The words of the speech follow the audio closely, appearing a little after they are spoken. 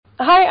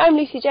Hi, I'm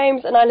Lucy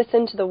James, and I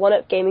listen to the One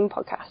Up Gaming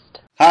podcast.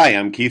 Hi,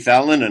 I'm Keith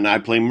Allen, and I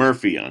play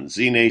Murphy on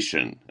Z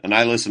Nation, and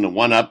I listen to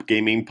One Up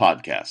Gaming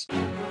podcast.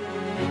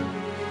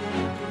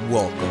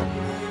 Welcome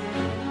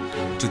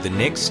to the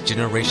next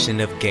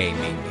generation of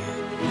gaming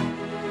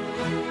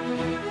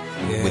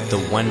with the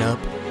One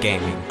Up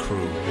Gaming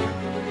crew.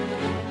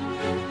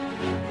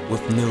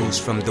 With news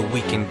from the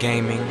week in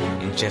gaming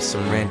and just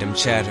some random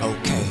chatter.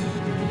 Okay.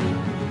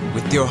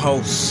 With your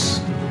hosts,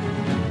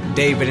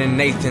 David and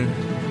Nathan,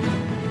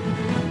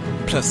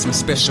 plus some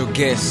special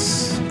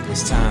guests.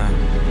 It's time.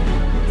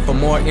 For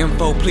more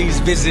info, please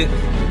visit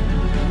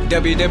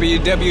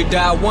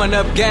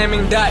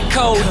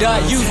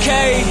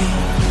www.oneupgaming.co.uk.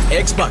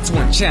 Xbox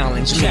One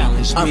challenge me.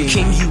 I'm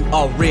king, you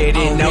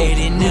already know.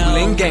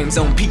 Ruling games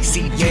on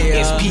PC,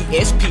 PSP,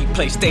 SP,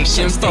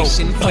 PlayStation 4.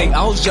 Play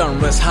all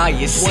genres,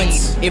 highest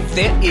seeds. If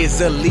there is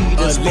a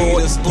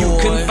leaderboard, you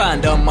can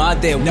find a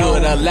mod that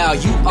would allow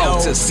you all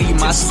to see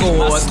my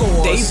scores.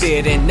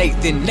 David and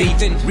Nathan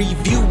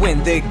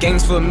reviewing the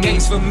games for me.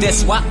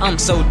 That's why I'm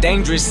so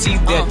dangerous. See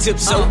their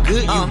tips so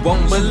good you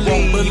won't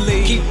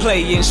believe. Keep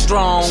playing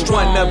strong.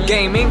 One Up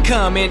Gaming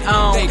coming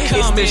on.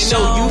 It's the show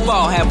you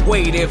all have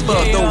waited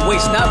for. The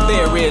wait's not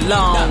very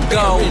long.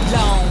 Go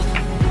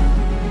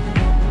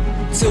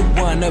to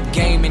One Up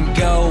Gaming,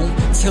 go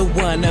to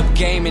One Up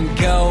Gaming,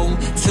 go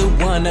to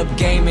One Up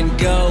Gaming,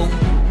 go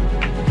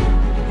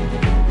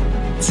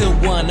to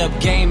One Up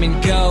Gaming,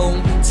 go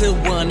to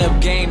One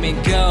Up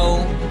Gaming,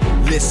 go.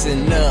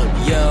 Listen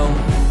up, yo.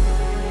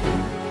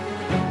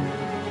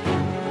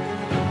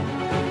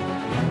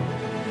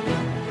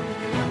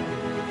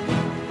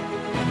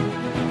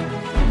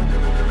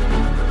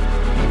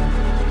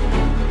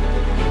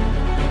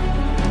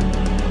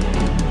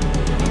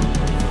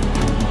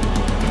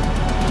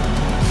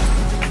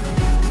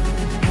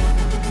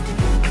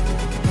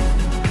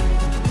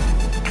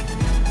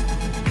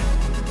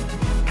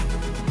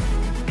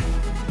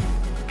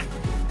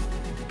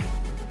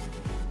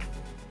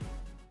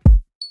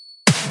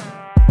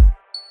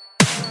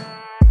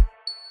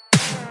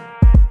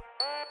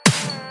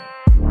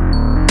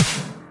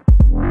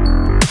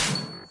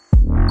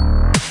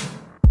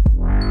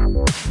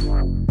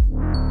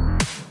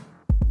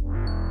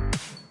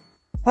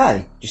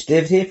 Hi, just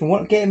David here from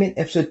One Up Gaming,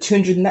 episode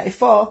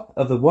 294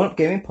 of the One Up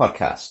Gaming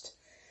podcast.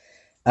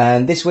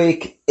 And this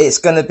week, it's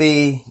going to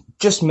be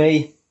just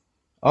me,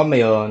 on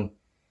my own.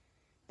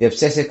 The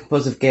Obsessive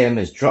Compulsive Gamer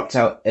has dropped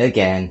out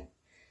again.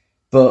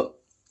 But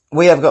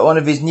we have got one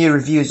of his new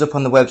reviews up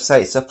on the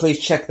website, so please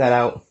check that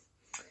out.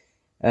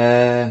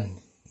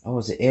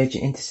 Was it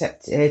Agent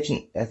Interceptor?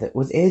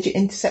 Was it Agent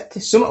Interceptor?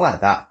 Something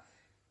like that.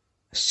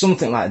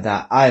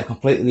 I've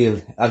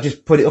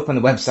just put it up on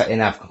the website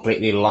and I've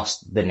completely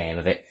lost the name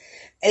of it.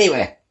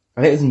 Anyway,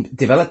 I think it was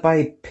developed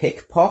by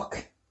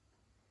Pickpock.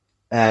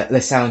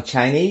 They sound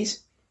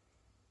Chinese.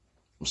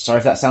 I'm sorry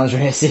if that sounds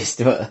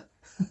racist, but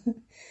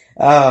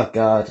oh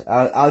god,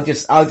 I'll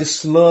just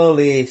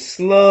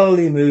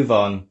slowly move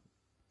on.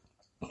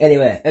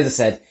 Anyway, as I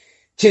said,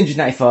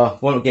 294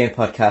 One Up Gaming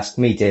podcast.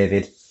 Me,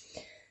 David.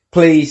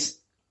 Please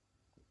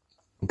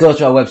go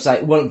to our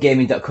website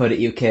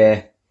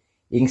oneupgaming.co.uk.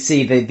 You can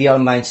see the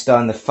online store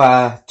in the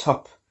far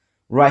top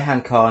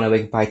right-hand corner. We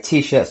can buy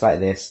t-shirts like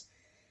this.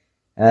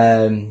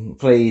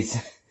 Please,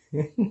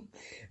 we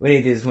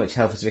need as much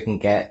help as we can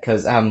get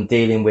because I'm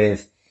dealing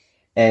with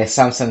a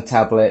Samsung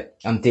tablet.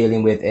 I'm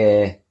dealing with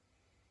a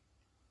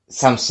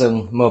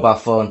Samsung mobile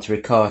phone to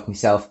record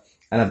myself.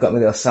 And I've got my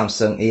little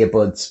Samsung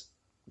earbuds.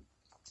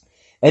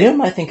 Anyone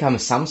might think I'm a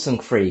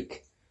Samsung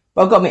freak,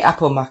 but I've got my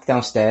Apple Mac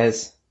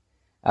downstairs.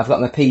 I've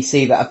got my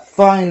PC that I've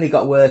finally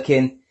got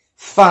working,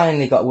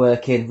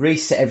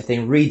 reset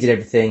everything, redid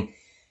everything,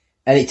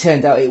 and it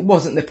turned out it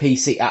wasn't the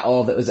PC at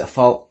all that was at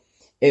fault.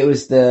 It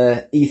was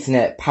the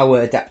Ethernet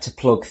power adapter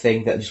plug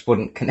thing that just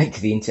wouldn't connect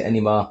to the internet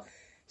anymore.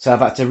 So I've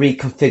had to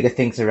reconfigure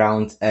things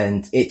around,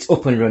 and it's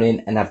up and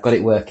running, and I've got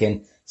it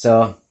working.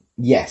 So,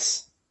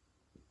 yes.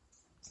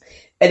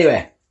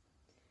 Anyway,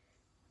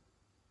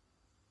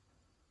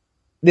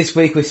 this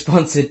week we're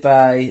sponsored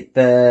by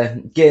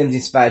the Games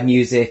Inspired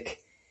Music.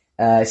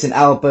 It's an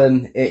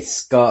album.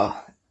 It's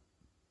got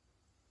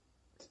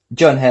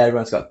John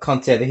Heron, it's got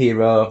Conte the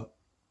Hero,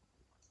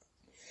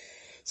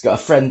 it's got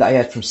a friend that I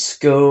had from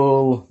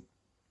school,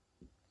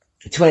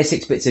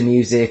 26 bits of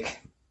music.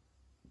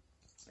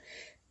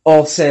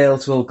 All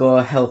sales will go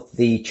help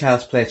the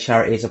Child's Play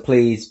charity, so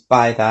please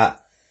buy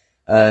that,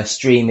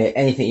 stream it,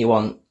 anything you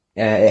want.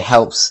 It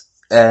helps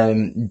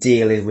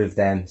dealing with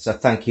them, so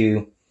thank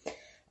you.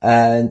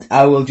 And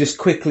I will just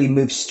quickly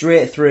move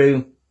straight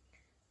through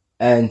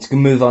and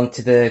move on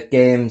to the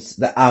games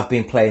that I've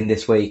been playing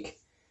this week.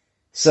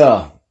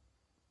 So,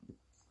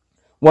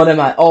 one of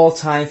my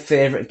all-time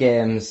favourite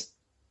games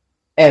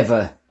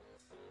ever,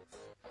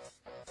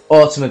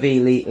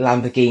 Automobili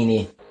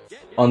Lamborghini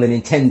on the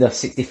Nintendo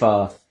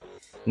 64.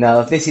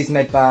 Now, this is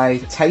made by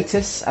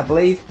Titus, I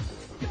believe,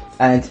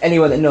 and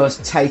anyone that knows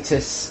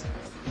Titus,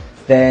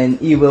 then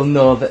you will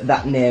know that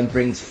that name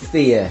brings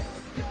fear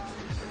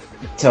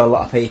to a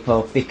lot of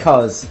people,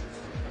 because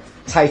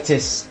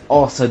Titus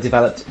also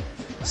developed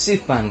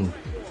Superman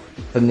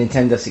for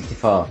Nintendo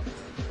 64.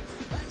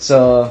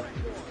 So,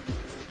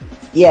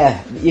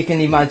 yeah, you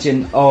can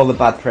imagine all the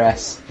bad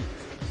press.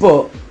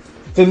 But,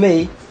 for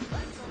me,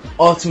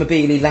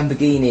 Automobili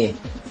Lamborghini,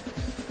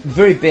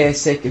 very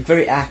basic,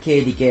 very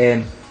arcadey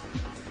game.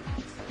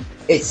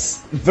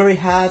 It's very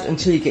hard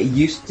until you get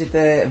used to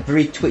the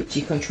very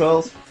twitchy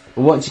controls.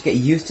 But once you get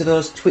used to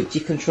those twitchy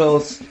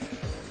controls,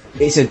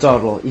 it's a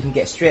doddle. You can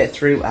get straight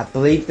through. I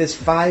believe there's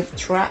 5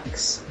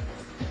 tracks,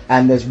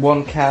 and there's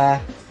one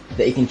car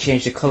that you can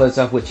change the colours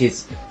of, which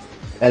is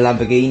a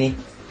Lamborghini.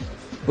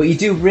 But you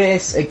do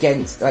race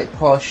against like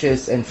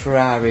Porsches and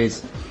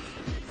Ferraris.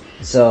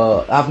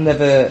 So I've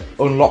never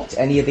unlocked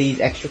any of these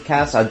extra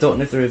cars, so I don't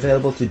know if they're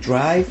available to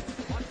drive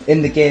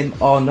in the game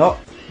or not.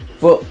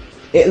 But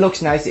it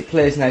looks nice, it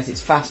plays nice,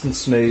 it's fast and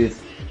smooth.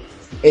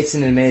 It's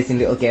an amazing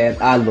little game,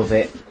 I love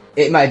it.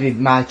 It might be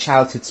my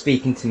childhood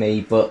speaking to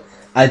me, but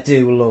I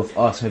do love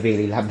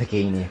Automobili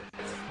Lamborghini.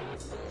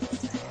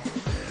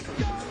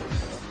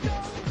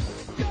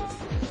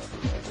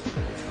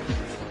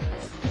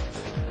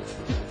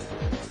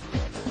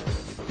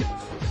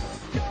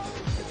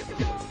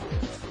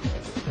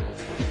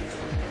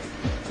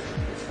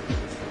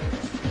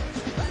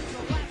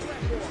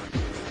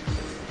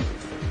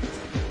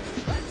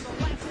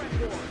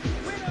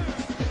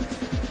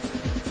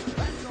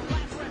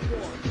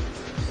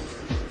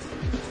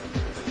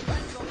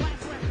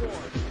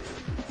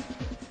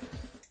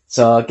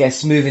 So I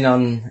guess moving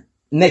on,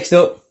 next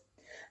up,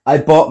 I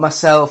bought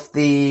myself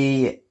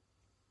the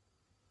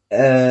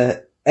Evercade,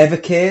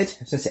 I was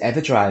going to say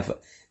Everdrive,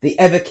 the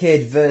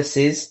Evercade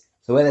Versus,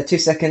 so wait there 2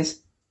 seconds.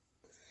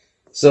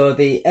 So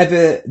the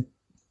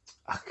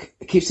I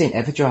keep saying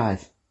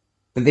Everdrive,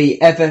 but the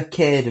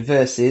Evercade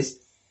Versus,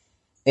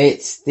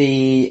 it's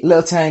the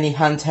little tiny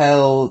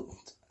handheld,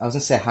 I was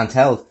going to say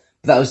handheld,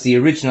 but that was the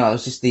original, it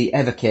was just the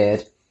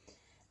Evercade.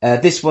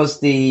 This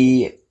was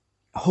the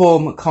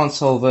home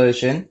console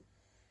version,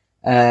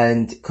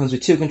 and comes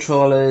with 2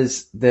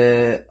 controllers,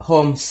 the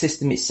home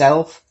system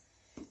itself.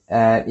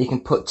 You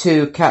can put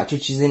 2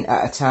 cartridges in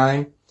at a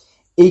time.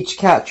 Each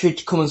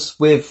cartridge comes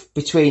with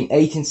between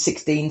 8 and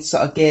 16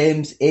 sort of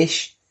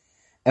games-ish.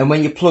 And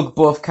when you plug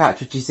both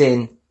cartridges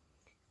in,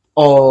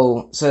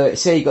 so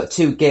say you've got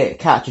 2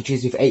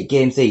 cartridges with 8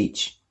 games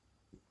each,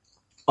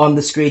 on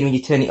the screen when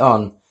you turn it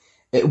on,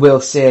 it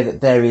will say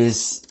that there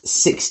is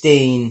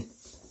 16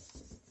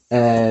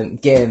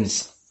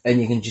 games,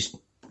 and you can just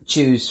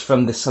choose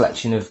from the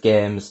selection of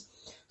games.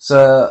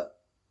 So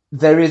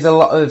there is a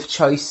lot of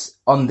choice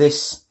on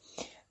this.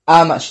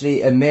 I'm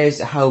actually amazed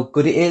at how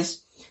good it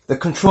is. The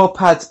control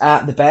pads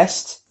aren't the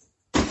best,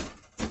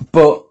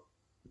 but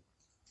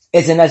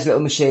it's a nice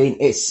little machine.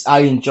 I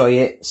enjoy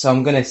it, so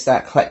I'm going to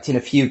start collecting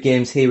a few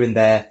games here and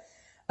there.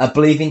 I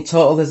believe in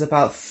total there's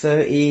about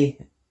 30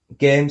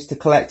 games to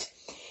collect.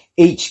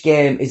 Each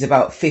game is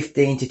about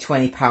 £15 to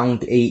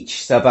 £20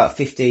 each, so about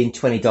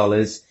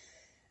 $15-20.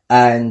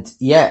 And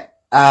yeah,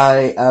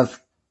 I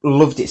have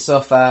loved it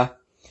so far.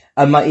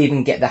 I might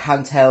even get the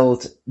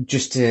handheld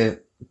just to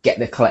get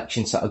the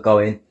collection sort of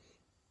going.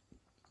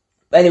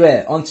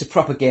 Anyway, on to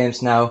proper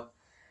games now.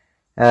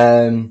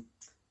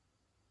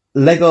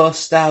 Lego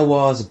Star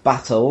Wars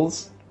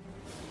Battles.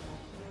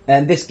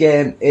 And this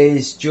game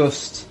is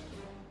just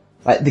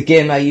like the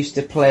game I used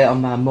to play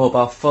on my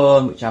mobile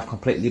phone, which I've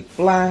completely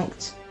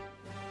blanked.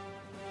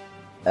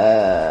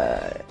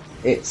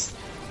 It's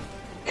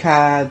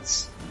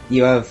cards.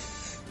 You have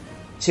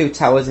 2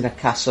 towers in a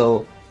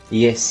castle.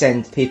 You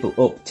send people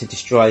up to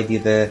destroy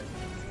their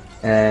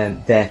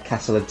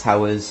castle and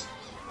towers.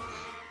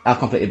 I've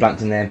completely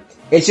blanked the name.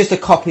 It's just a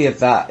copy of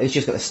that. It's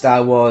just got the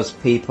Star Wars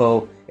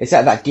people. It's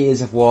like that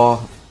Gears of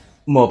War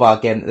mobile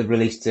game that they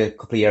released a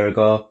couple of years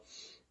ago.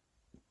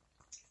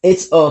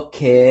 It's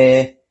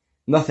okay.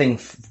 Nothing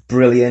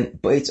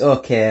brilliant, but it's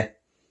okay.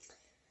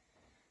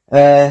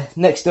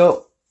 Next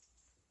up,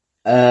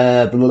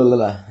 I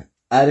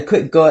had a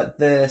quick go at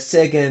the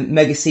Sega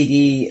Mega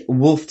CD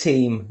Wolf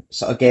Team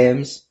sort of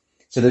games.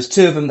 So there's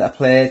 2 of them that I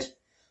played.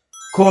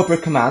 Cobra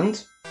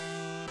Command.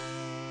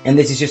 And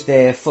this is just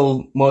a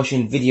full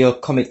motion video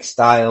comic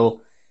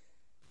style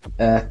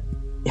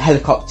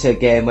helicopter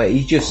game where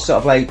you just sort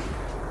of like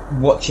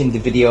watching the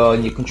video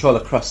and you control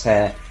a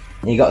crosshair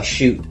and you got to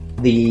shoot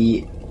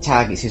the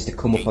targets as they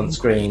come up on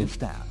screen.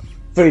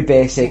 Very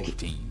basic,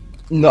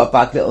 not a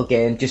bad little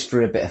game, just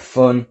for a bit of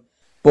fun.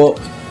 But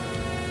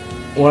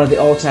one of the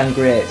all-time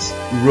greats,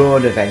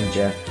 Road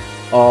Avenger,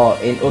 or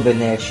in other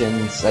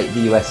nations like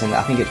the US, and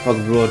I think it's called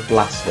Road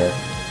Blaster,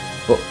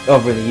 but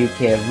over in the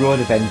UK,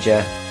 Road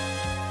Avenger.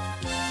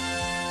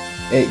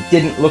 It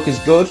didn't look as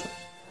good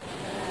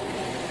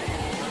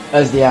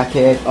as the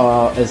arcade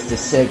or as the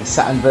Sega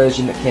Saturn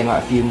version that came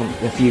out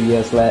a few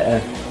years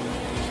later,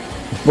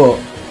 but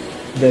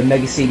the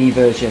Mega CD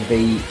version,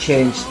 they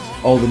changed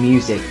all the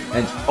music,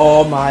 and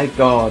oh my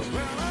god,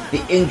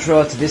 the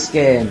intro to this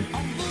game,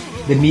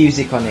 the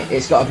music on it,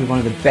 it's got to be one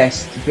of the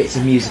best bits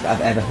of music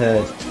I've ever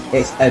heard.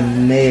 It's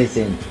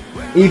amazing.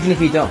 Even if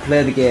you don't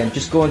play the game,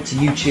 just go onto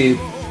YouTube,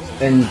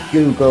 and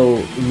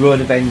Google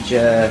Road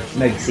Avenger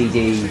Mega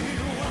CD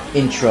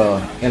intro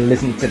and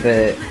listen to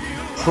the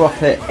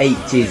proper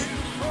 80s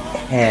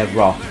hair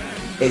rock.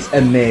 It's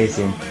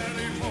amazing.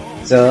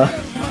 So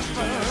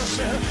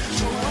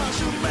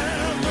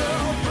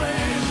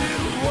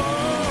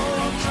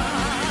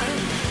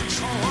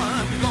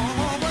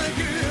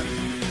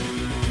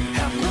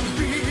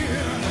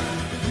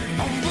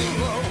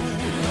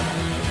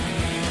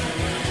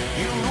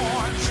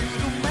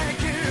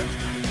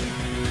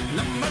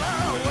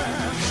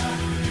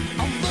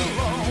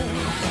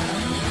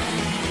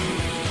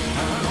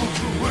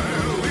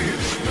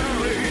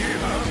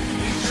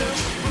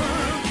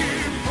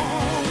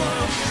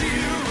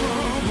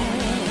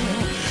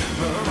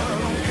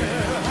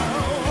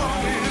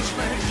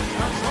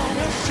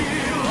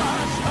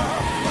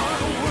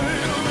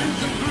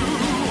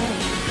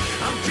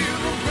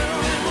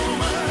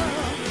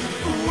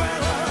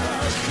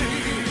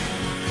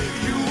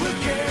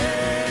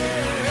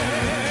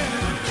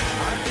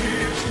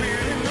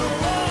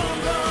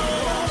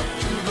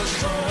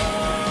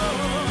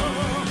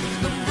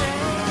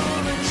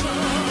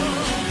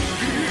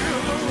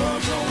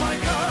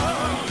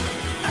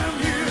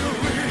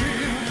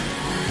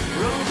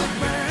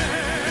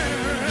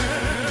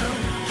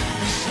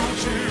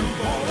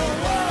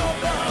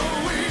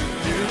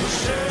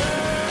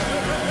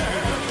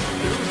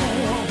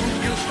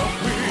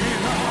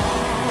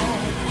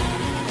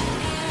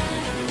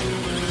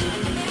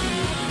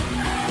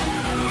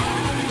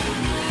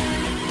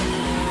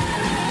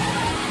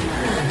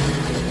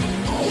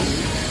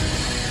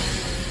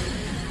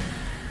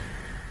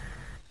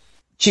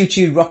Choo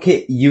Choo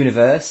Rocket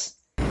Universe.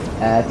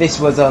 This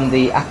was on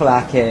the Apple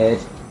Arcade,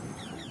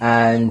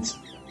 and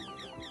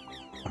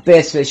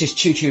basically it's just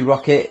Choo Choo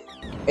Rocket.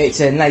 It's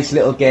a nice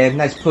little game,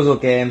 nice puzzle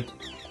game.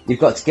 You've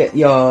got to get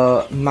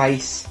your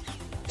mice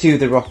to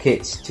the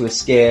rockets to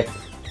escape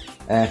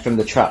from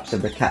the traps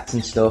of the cats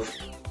and stuff.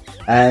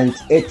 And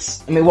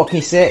it's, I mean, what can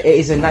you say? It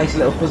is a nice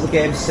little puzzle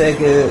game.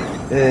 Sega,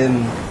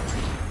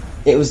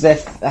 it was their,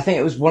 I think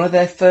it was one of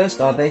their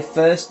first, or their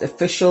first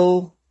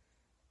official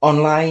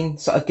online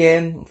sort of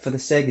game for the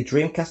Sega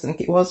Dreamcast, I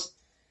think it was.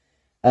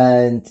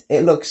 And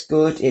it looks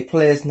good, it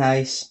plays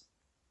nice,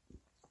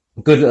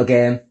 good little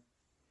game.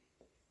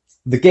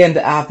 The game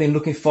that I've been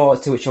looking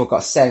forward to, which I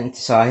got sent,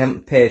 so I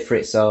haven't paid for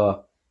it,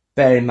 so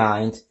bear in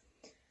mind,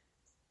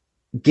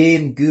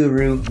 Game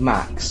Guru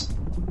Max.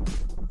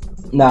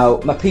 Now,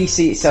 my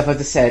PC itself,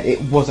 as I said,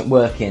 it wasn't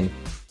working,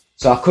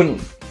 so I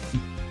couldn't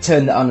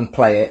turn it on and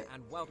play it.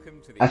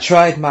 I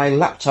tried my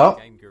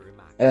laptop,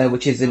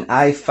 which is an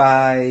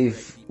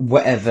i5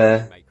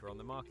 whatever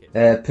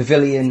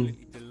Pavilion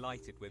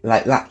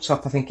like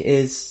laptop, I think it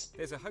is,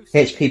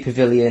 HP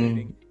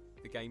Pavilion.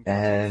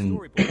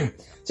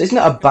 So it's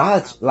not a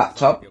bad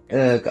laptop,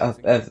 got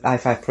a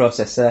i5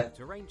 processor,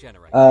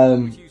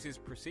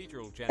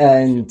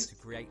 and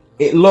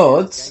it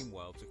loads.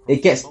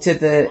 It gets to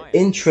the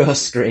intro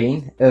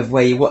screen of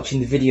where you're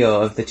watching the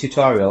video of the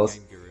tutorials,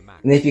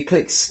 and if you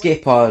click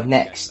skip or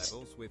next,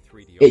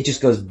 it just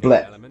goes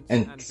blip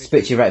and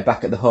spits you right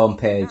back at the home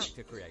page.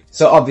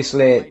 So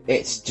obviously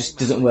it just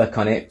doesn't work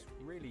on it.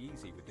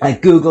 I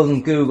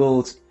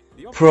googled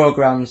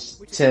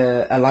programs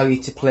to allow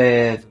you to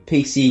play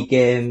PC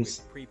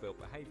games,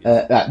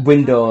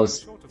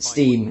 Windows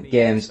Steam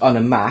games on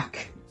a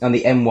Mac, on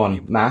the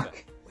M1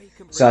 Mac.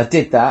 So I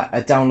did that,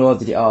 I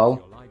downloaded it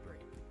all,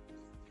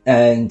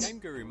 and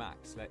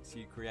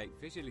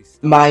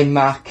my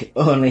Mac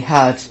only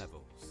had,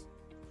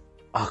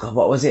 oh god,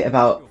 what was it,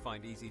 about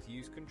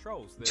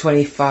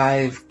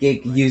 25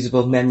 gig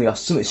usable memory or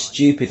something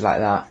stupid like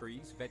that,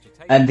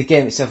 and the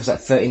game itself was like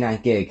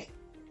 39 gig.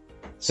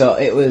 So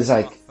it was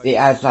like, it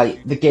had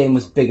like, the game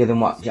was bigger than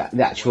what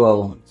the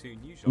actual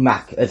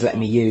Mac had let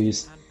me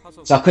use.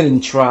 So I couldn't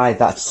even try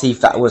that to see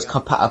if that was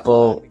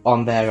compatible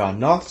on there or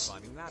not.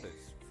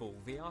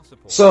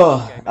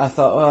 So I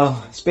thought,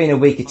 well, it's been a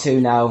week or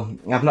two now,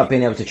 I've not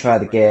been able to try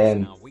the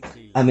game,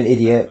 I'm an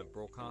idiot,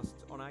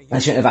 I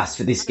shouldn't have asked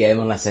for this game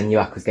unless I knew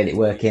I could get it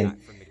working.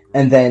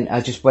 And then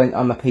I just went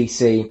on my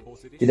PC,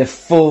 did a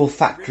full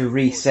factory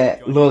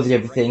reset, loaded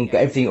everything,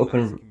 got everything up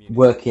and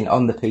working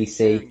on the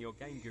PC,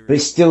 but it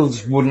still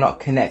just would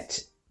not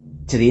connect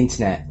to the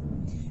internet.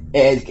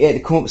 It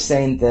had come up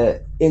saying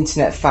that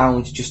internet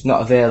found just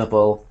not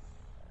available,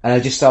 and I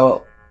just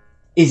thought,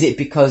 is it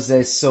because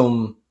there's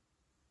something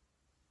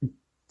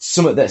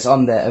that's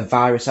on there, a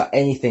virus or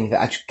anything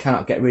that I just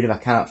cannot get rid of, I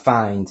cannot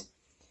find?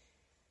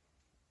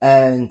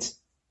 And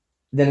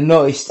then I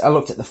noticed, I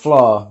looked at the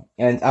floor,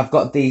 and I've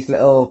got these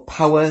little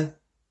power,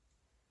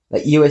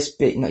 like Ethernet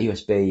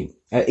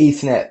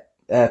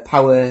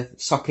power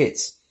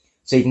sockets,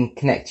 so you can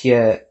connect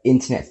your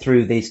internet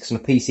through these, because my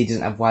PC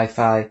doesn't have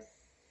Wi-Fi,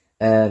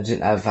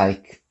 doesn't have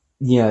like,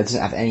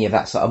 doesn't have any of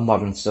that sort of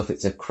modern stuff,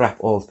 it's a crap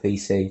old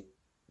PC.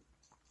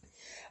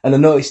 And I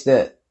noticed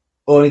that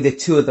only the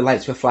two of the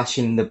lights were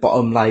flashing, the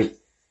bottom light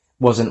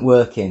wasn't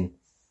working.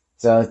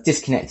 So I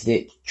disconnected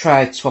it,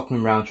 tried swapping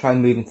them around, tried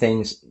moving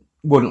things,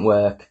 wouldn't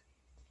work.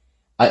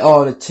 I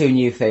ordered 2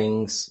 new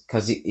things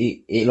because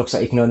it looks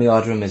like you can only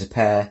order them as a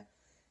pair.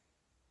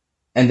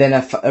 And then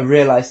I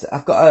realised that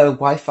I've got a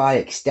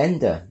Wi-Fi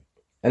extender,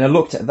 and I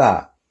looked at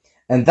that,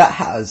 and that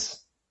has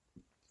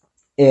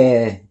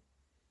a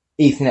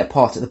Ethernet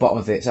port at the bottom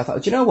of it. So I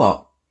thought, do you know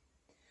what?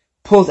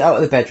 Pulled it out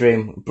of the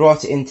bedroom,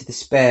 brought it into the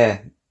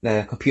spare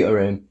computer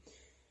room,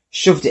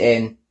 shoved it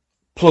in,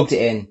 plugged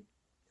it in,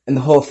 and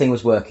the whole thing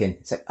was working.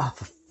 It's like, oh,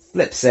 for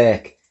flip's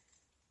sake.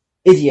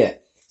 Idiot.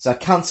 So I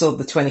cancelled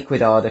the 20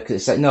 quid order because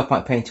it's like no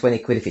point paying 20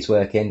 quid if it's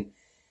working.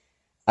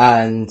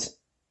 And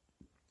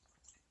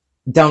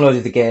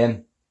downloaded the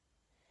game.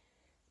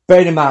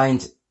 Bear in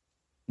mind,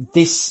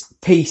 this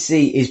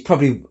PC is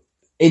probably,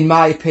 in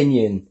my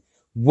opinion,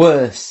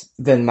 worse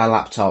than my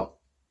laptop.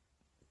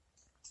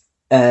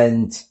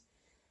 But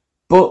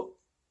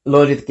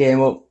loaded the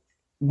game up,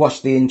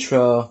 watched the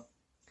intro,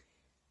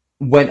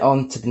 went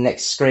on to the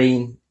next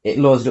screen. It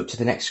loaded up to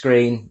the next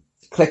screen,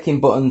 clicking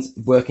buttons,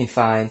 working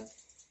fine.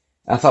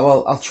 I thought,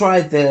 well, I'll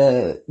try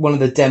one of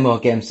the demo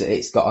games that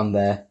it's got on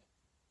there.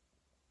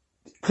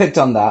 Clicked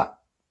on that.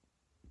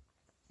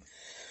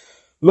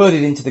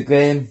 Loaded into the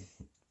game.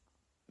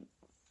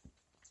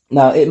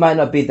 Now, it might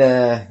not be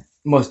the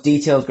most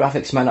detailed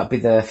graphics, might not be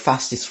the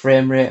fastest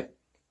frame rate,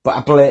 but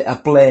I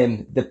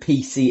blame the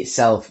PC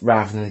itself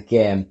rather than the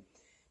game,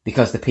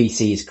 because the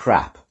PC is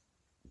crap.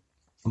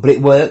 But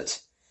it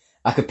worked.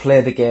 I could play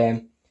the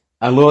game.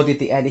 I loaded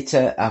the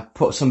editor, I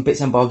put some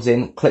bits and bobs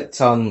in, clicked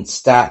on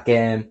start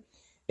game.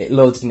 It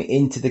loaded me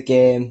into the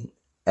game,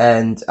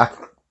 and I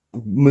could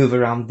move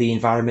around the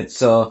environment.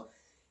 So,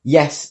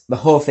 yes, the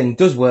whole thing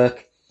does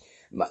work.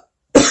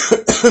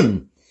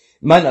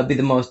 Might not be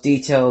the most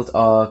detailed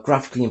or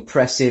graphically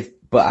impressive,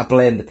 but I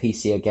blame the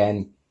PC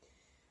again.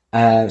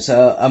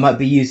 So I might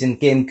be using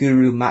Game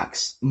Guru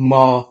Max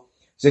more.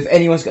 So if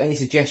anyone's got any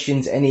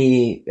suggestions,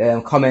 any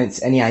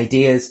comments, any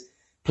ideas,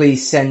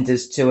 please send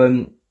us to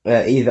them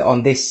either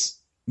on this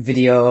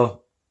video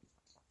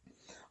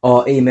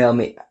or email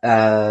me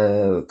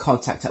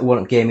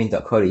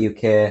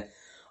contact@oneupgaming.co.uk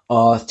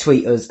or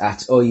tweet us at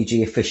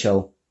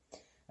OUGofficial.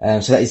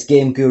 So that is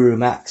Game Guru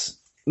Max.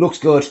 Looks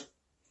good.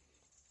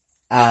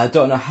 I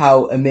don't know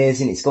how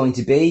amazing it's going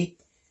to be,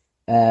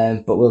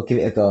 but we'll give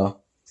it a go.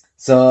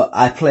 So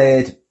I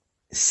played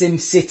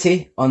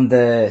SimCity on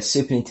the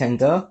Super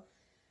Nintendo,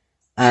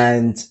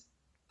 and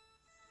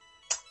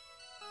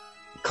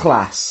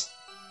class.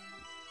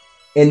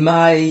 In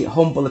my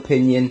humble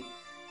opinion,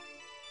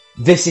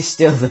 this is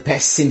still the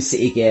best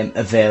SimCity game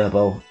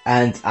available,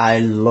 and I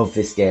love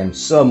this game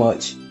so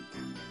much.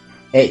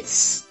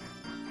 It's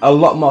a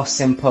lot more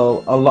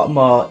simple, a lot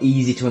more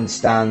easy to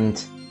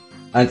understand,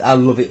 and I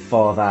love it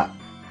for that.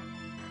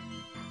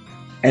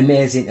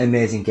 Amazing,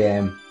 amazing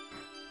game.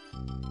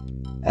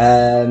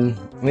 I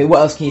mean, what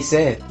else can you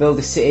say? Build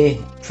a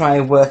city, try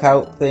and work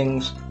out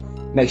things,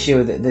 make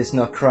sure that there's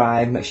no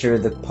crime, make sure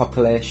the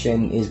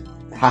population is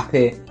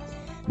happy,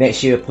 make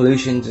sure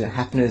pollution doesn't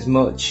happen as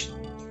much,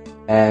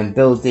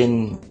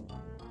 building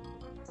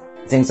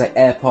things like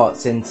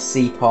airports and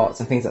seaports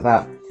and things like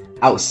that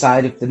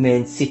outside of the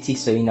main city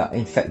so you're not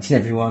infecting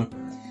everyone.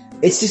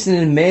 It's just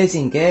an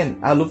amazing game.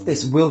 I love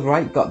this. Will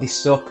Wright got this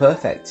so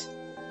perfect,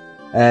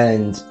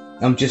 and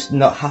I'm just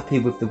not happy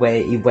with the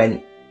way he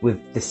went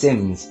with The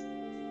Sims,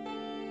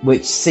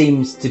 which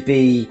seems to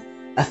be,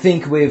 I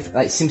think with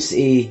like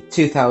SimCity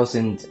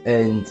 2000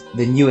 and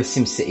the newer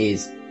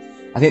SimCities,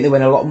 I think they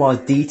went a lot more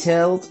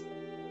detailed.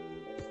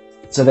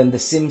 So then The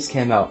Sims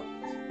came out,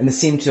 and they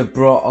seem to have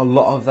brought a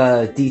lot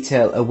of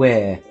detail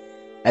away,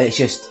 and it's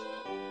just,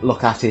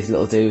 look at his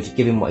little dude,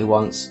 give him what he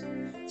wants.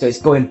 So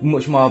it's going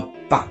much more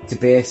back to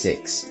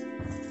basics.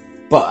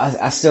 But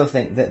I still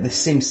think that the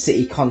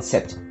SimCity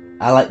concept,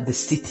 I like the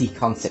city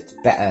concept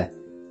better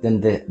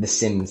than the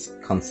Sims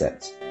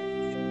concept.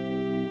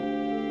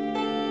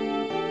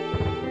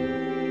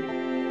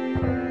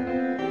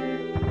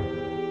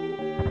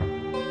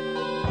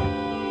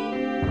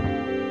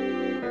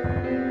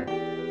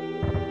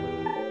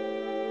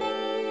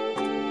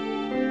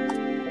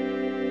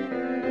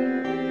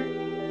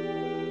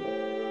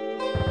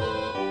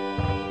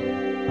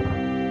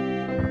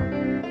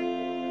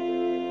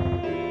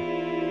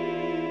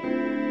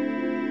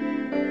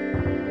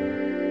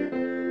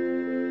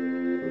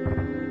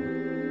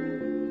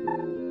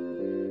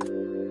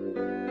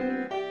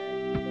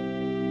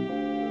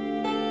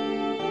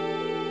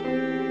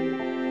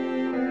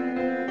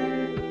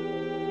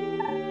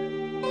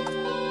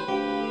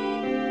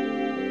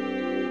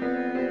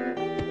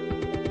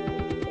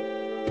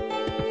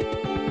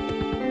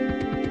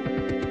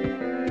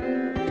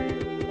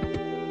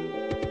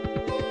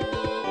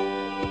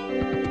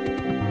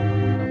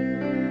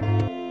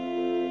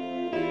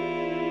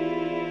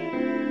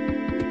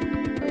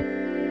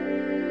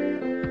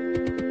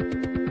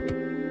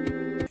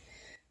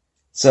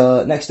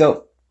 So next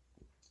up,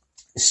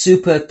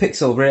 Super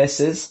Pixel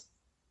Racers,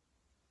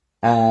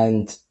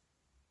 and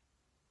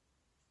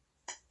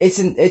it's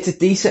a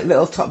decent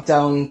little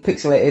top-down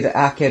pixelated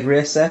arcade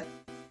racer.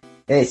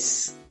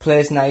 It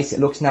plays nice, it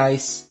looks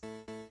nice.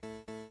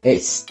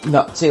 It's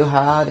not too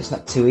hard, it's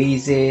not too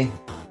easy.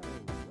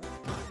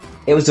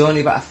 It was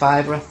only about a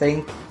 £5, I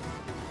think.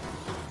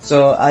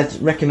 So I'd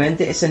recommend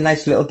it, it's a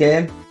nice little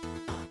game.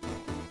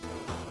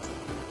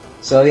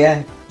 So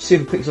yeah,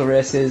 Super Pixel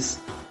Racers.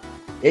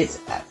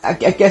 It's, I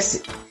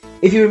guess,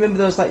 if you remember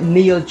those like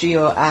Neo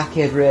Geo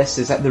arcade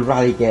races, like the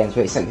rally games,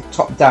 where it's like a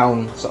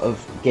top-down sort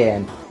of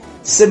game.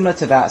 Similar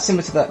to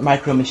that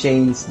Micro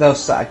Machines,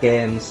 those sort of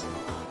games.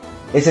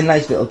 It's a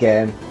nice little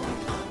game.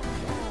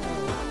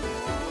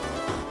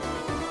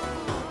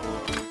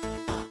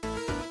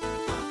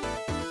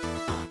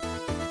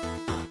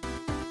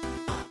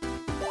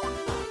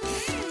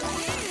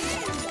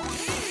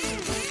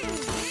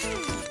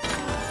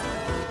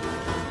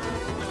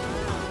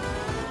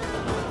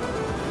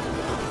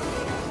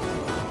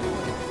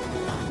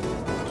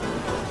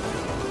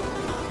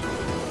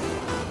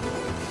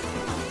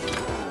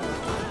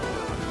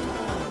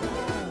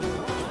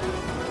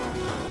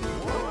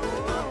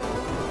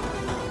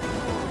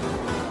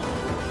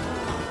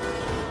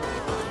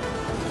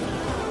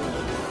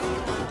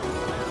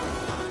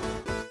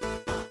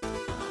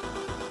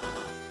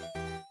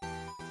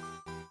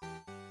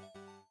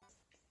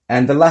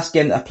 And the last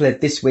game that I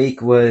played this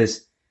week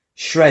was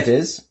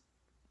Shredders.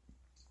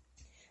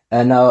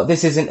 And now,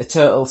 this isn't a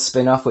Turtle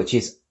spin-off, which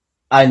is,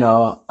 I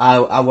know,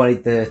 I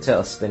wanted the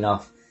Turtle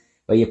spin-off,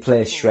 where you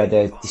play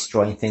Shredder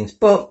destroying things,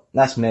 but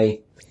that's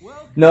me.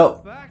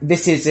 No,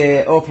 this is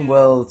a open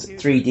world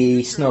 3D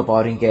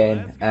snowboarding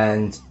game,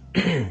 and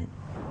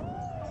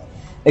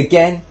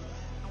again,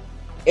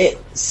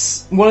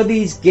 it's one of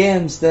these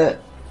games that,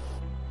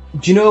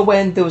 do you know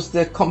when there was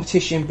the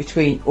competition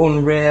between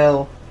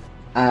Unreal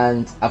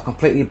and I've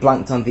completely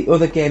blanked on the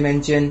other game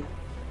engine?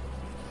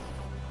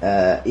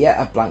 Yeah,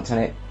 I've blanked on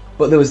it.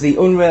 But there was the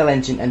Unreal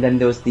Engine and then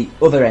there was the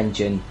other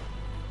engine.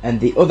 And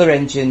the other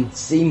engine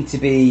seemed to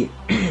be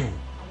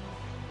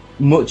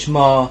much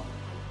more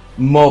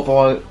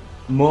mobile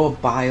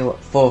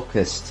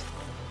focused.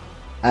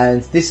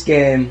 And this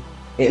game,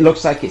 it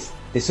looks like it's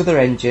this other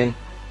engine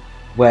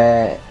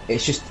where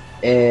it's just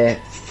a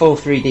full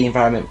 3D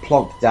environment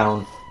plonked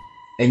down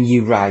and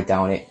you ride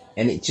down it.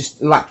 And it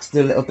just lacks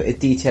the little bit of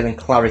detail and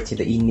clarity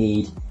that you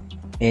need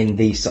in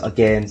these sort of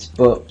games.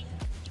 But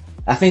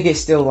I think it's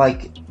still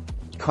like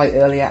quite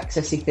early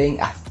accessy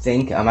thing. I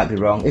think, I might be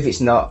wrong. If it's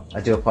not,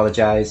 I do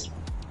apologise.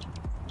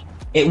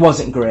 It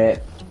wasn't great.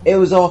 It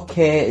was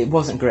okay, it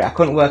wasn't great. I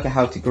couldn't work out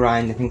how to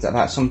grind and things like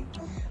that.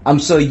 I'm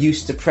so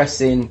used to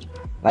pressing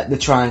like the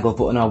triangle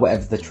button or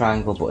whatever the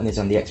triangle button is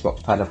on the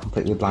Xbox pad. I've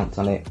completely blanked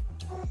on it.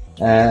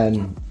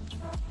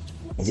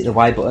 Is it the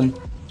Y button?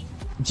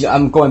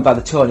 I'm going by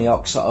the Tony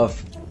Hawk sort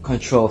of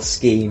control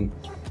scheme,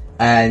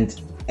 and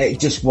it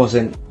just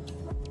wasn't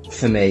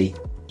for me.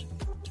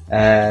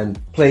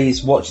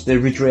 Please watch the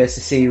Ridge Racer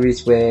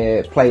series.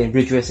 We're playing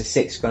Ridge Racer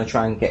 6, going to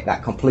try and get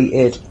that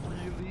completed,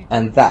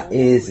 and that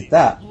is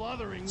that.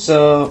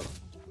 So,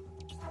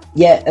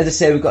 yeah, as I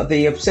say, we've got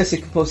the Obsessive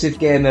Compulsive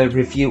Gamer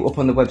review up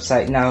on the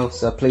website now,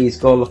 so please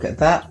go look at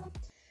that.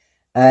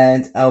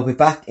 And I'll be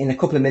back in a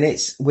couple of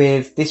minutes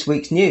with this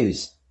week's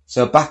news.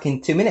 So back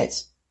in 2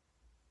 minutes.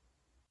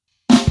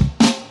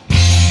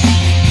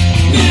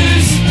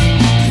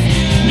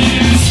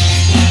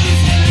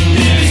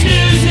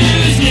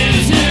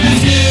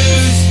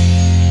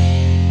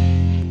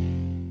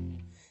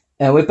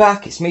 And we're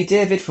back. It's me,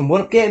 David, from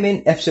One Up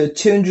Gaming, episode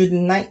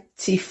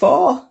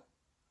 294,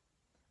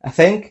 I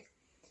think.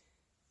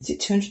 Is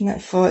it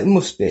 294? It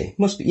must be.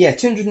 Yeah,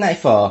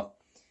 294.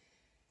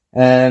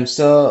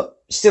 So,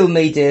 still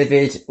me,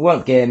 David, One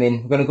Up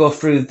Gaming. We're going to go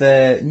through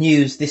the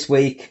news this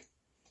week.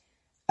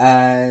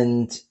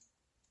 And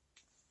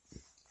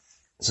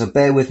so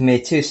bear with me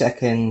 2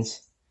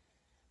 seconds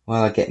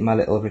while I get my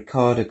little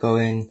recorder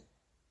going.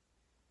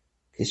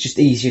 It's just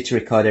easier to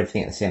record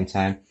everything at the same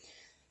time.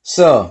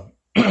 So,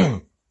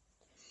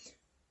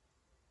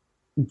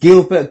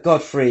 Gilbert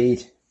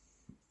Gottfried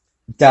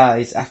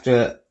dies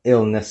after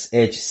illness,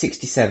 age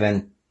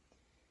 67.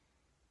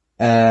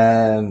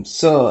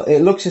 So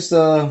it looks as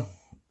though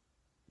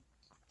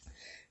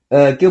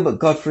Gilbert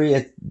Gottfried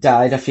had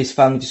died after his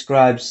family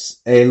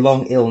describes a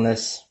long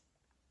illness.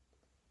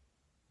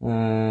 But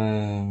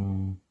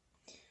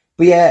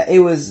yeah, it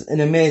was an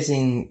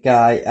amazing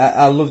guy.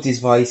 I loved his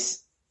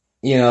voice.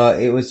 You know,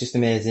 it was just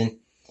amazing.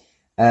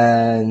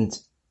 And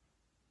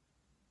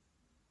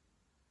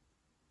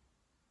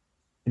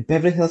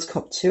Beverly Hills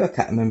Cop 2, I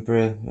can't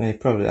remember.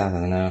 Probably, I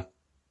don't know.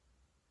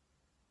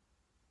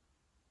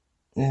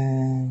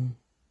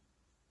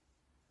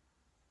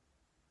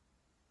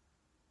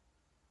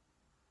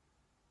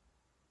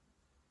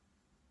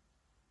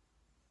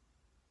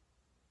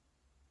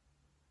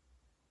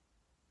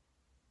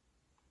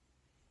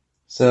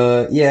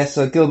 So, yeah,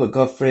 so Gilbert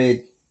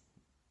Gottfried,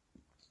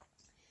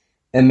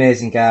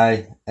 amazing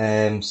guy.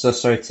 So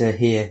sorry to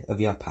hear of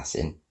your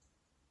passing.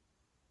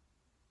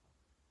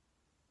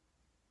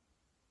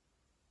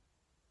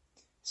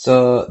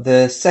 So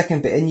the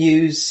second bit of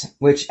news,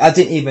 which I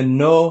didn't even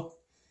know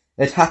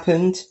had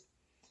happened,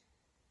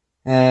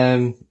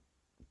 but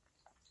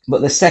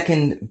the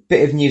second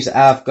bit of news that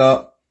I've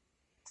got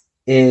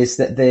is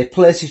that the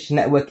PlayStation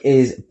Network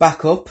is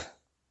back up.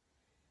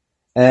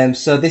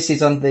 So this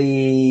is on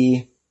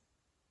the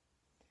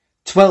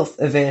 12th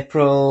of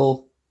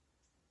April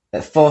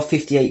at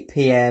 4:58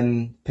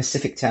 p.m.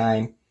 Pacific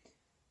time.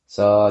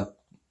 So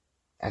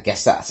I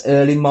guess that's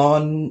early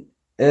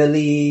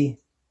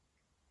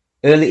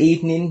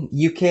evening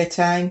UK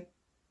time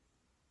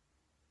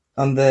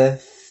on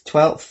the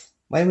 12th.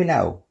 When are we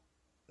now?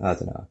 I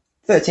don't know.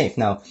 13th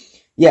now.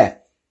 Yeah.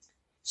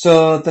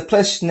 So the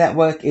PlayStation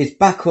Network is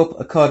back up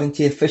according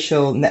to the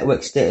official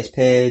network status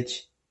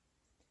page.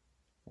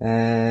 So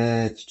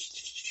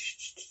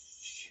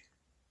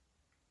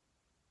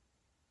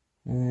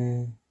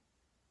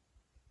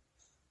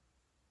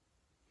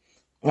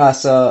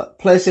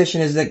PlayStation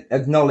has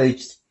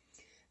acknowledged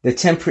the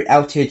temporary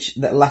outage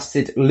that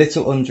lasted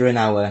little under an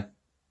hour.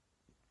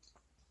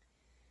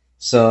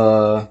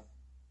 So,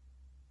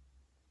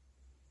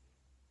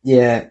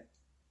 yeah.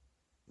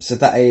 So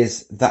that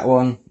is that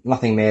one.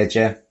 Nothing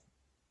major.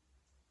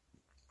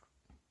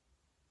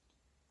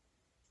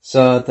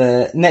 So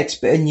the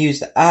next bit of news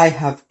that I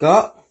have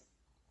got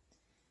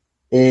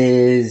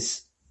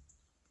is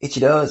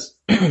Ichido's.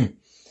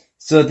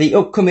 So the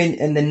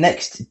upcoming and the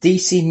next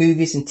DC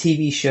movies and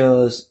TV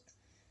shows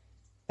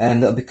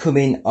that'll be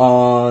coming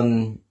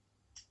on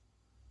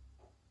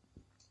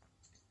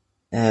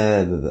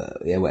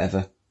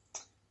whatever.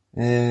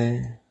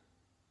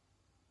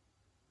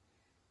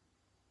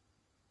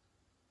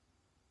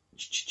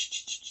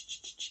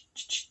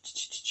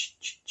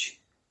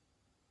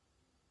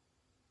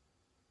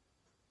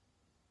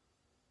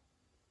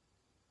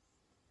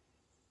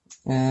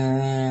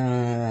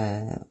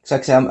 So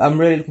like I say, I'm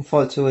really looking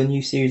forward to a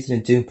new series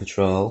in Doom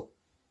Patrol.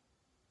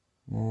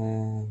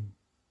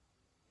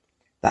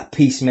 That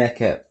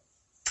Peacemaker,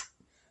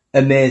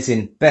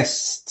 amazing,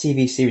 best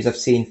TV series I've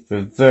seen for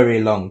a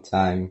very long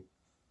time.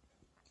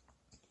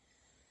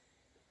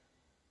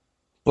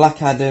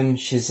 Black Adam,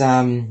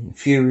 Shazam,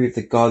 Fury of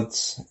the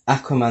Gods,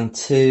 Aquaman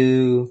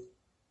 2.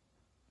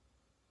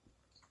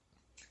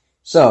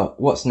 So,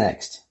 what's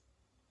next?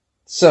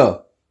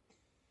 So,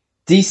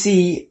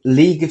 DC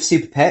League of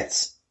Super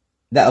Pets,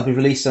 that'll be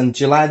released on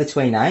July the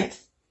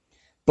 29th.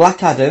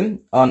 Black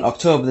Adam on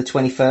October the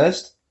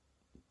 21st.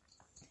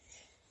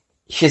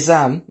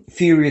 Shazam,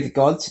 Fury of the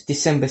Gods,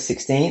 December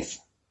 16th.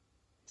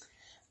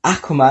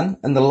 Aquaman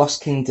and the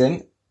Lost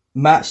Kingdom,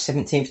 March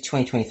 17th,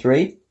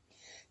 2023.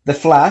 The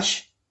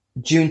Flash,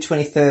 June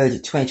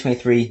 23rd,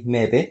 2023,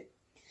 maybe.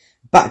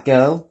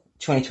 Batgirl,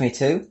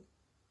 2022.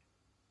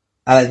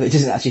 It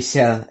doesn't actually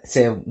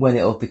say when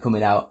it'll be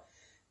coming out.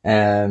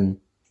 The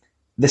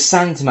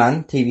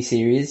Sandman TV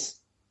series.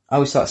 I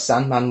always thought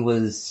Sandman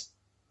was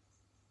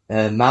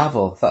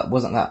Marvel.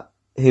 Wasn't that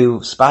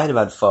who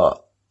Spider-Man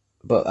fought?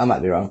 But I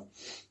might be wrong.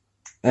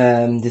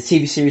 The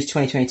TV series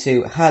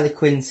 2022, Harley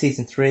Quinn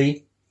Season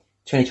 3,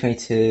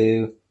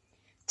 2022.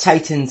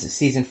 Titans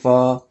Season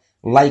 4,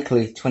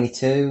 likely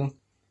 22.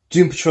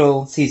 Doom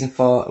Patrol Season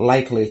 4,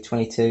 likely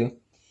 22.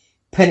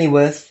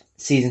 Pennyworth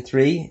Season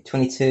 3,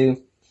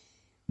 22.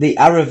 The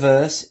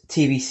Arrowverse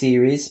TV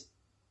series,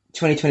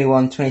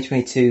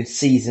 2021-2022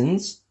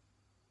 seasons.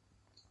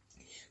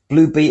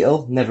 Blue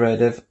Beetle, never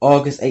heard of,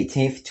 August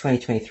 18th,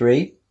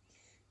 2023.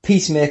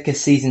 Peacemaker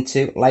Season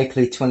 2,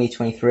 likely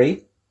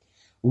 2023.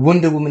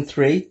 Wonder Woman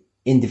 3,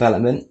 in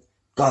development.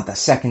 God, that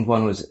second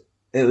one was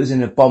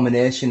an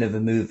abomination of a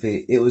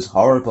movie. It was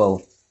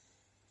horrible.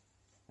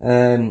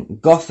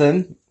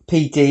 Gotham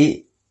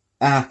PD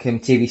Arkham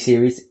TV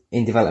series,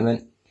 in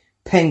development.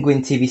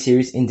 Penguin TV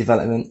series, in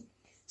development.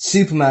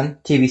 Superman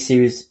TV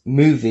series,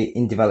 movie,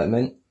 in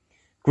development.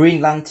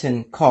 Green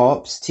Lantern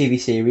Corps TV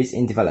series,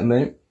 in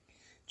development.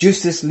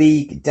 Justice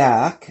League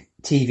Dark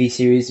TV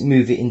series,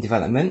 movie, in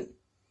development.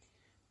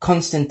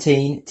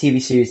 Constantine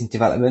TV series, in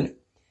development.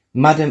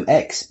 Madam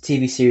X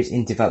TV series,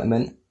 in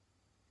development.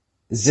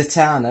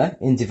 Zatanna,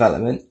 in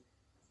development.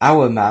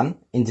 Our Man,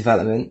 in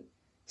development.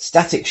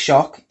 Static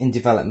Shock, in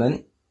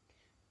development.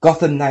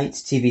 Gotham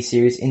Knights TV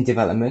series, in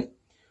development.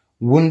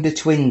 Wonder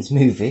Twins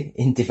movie,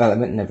 in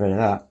development, never heard of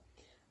that.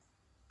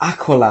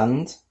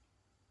 Aqualad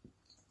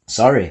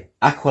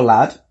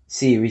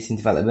series, in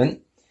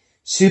development.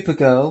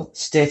 Supergirl,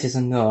 status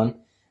unknown.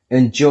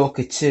 And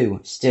Joker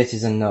 2,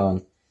 status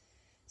unknown.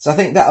 So I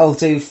think that'll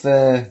do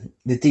for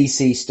the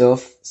DC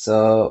stuff.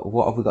 So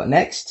what have we got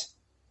next?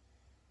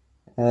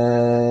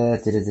 I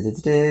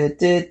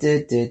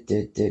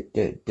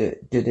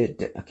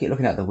keep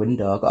looking out the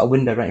window. I've got a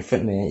window right in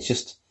front of me. It's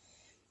just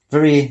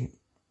very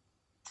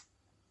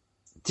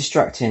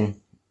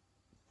distracting.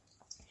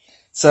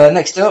 So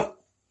next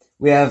up,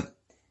 we have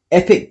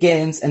Epic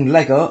Games and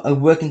LEGO are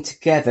working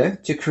together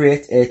to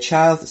create a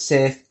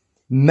child-safe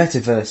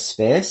metaverse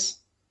space.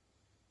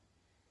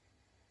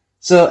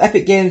 So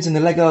Epic Games and the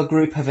LEGO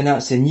Group have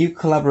announced a new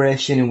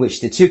collaboration in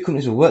which the two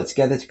companies will work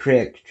together to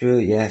create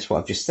that's what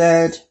I've just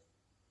said.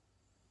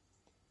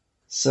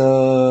 So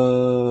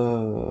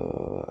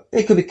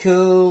it could be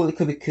cool, it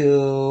could be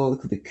cool, it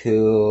could be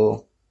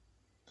cool.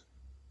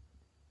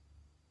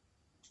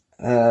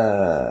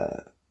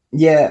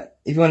 Yeah,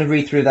 if you want to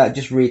read through that,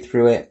 just read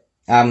through it.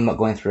 I'm not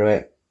going through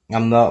it.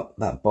 I'm not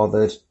that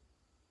bothered.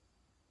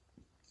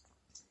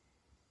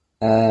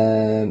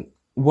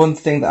 One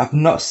thing that I've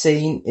not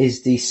seen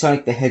is the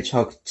Sonic the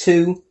Hedgehog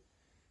 2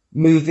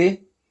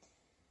 movie.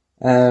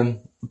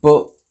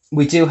 But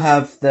we do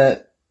have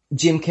that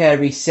Jim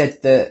Carrey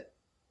said that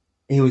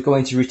he was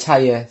going to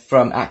retire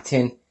from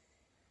acting.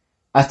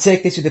 I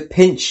take this with a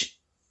pinch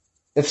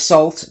of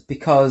salt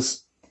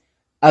because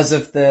as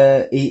of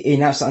he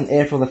announced it on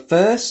April the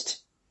 1st,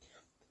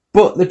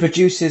 but the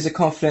producers are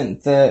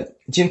confident that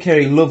Jim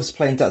Carrey loves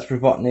playing Dr.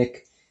 Robotnik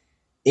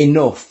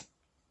enough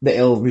that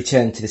he'll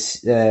return to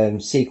the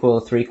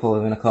sequel, threequel,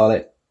 I'm going to call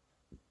it.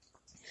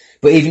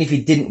 But even if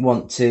he didn't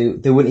want to,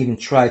 they wouldn't even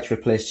try to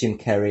replace Jim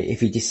Carrey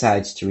if he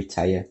decides to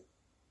retire.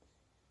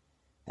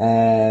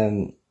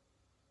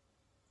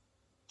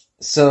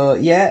 So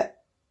yeah,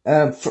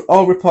 for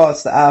all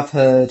reports that I've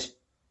heard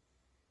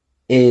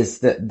is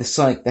that the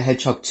Sonic the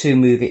Hedgehog 2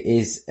 movie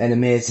is an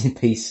amazing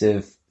piece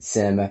of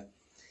cinema.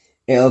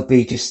 It'll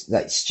be just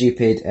like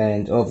stupid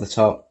and over the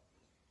top,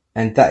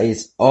 and that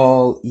is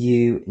all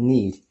you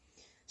need.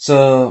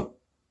 So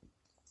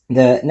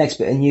the next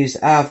bit of news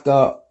I've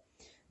got,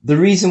 the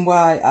reason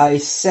why I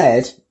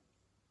said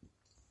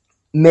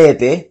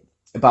maybe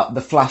about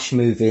the Flash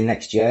movie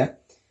next year.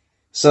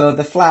 So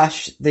the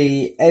Flash,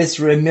 the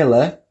Ezra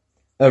Miller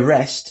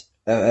arrest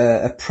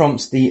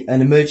prompts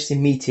an emergency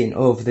meeting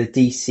over the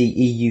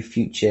DC-EU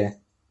future.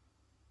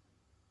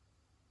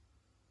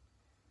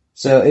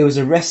 So he was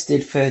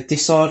arrested for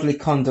disorderly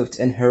conduct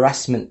and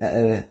harassment at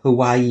a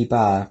Hawaii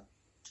bar.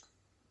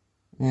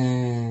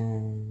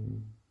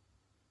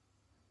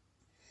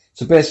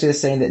 So basically they're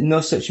saying that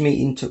no such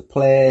meeting took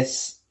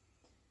place,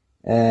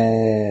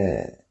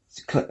 dismissing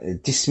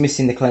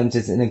the claims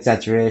as an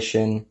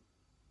exaggeration.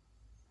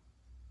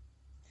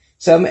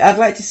 So I mean, I'd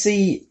like to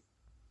see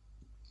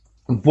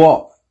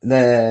what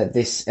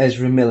this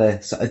Ezra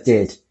Miller sort of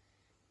did,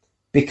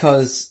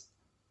 because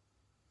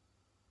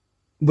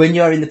when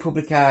you're in the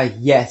public eye,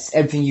 yes,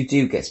 everything you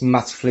do gets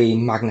massively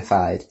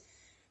magnified,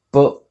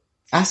 but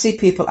I see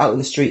people out in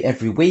the street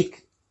every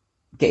week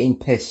getting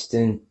pissed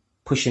and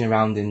pushing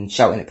around and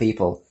shouting at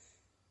people.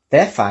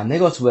 They're fine, they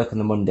go to work on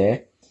the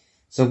Monday,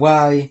 so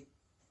why,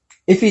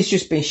 if he's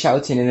just been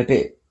shouting and a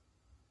bit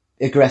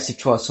aggressive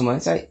towards someone,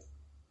 it's like,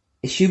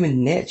 it's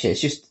human nature,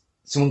 it's just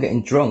someone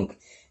getting drunk.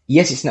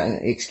 Yes, it's not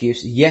an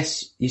excuse.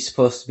 Yes, you're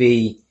supposed to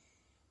be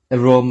a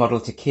role model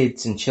to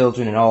kids and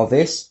children and all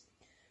this.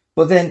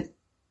 But then,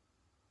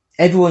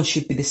 everyone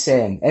should be the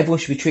same. Everyone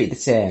should be treated the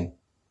same.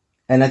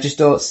 And I just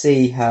don't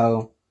see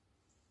how...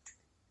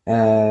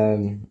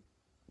 Anyway,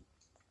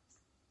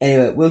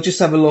 we'll just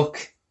have a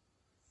look.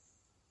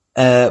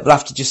 We'll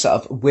have to just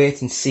sort of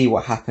wait and see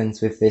what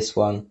happens with this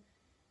one.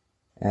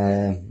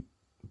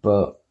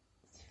 But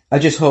I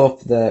just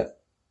hope that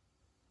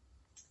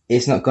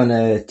it's not going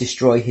to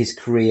destroy his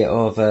career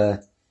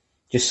over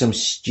just some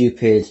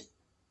stupid,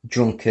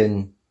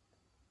 drunken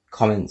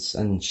comments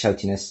and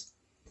shoutiness.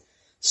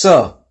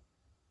 So,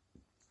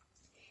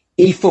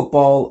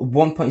 eFootball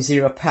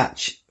 1.0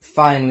 patch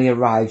finally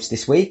arrives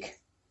this week.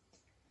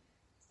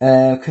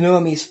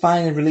 Konami is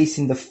finally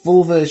releasing the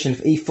full version of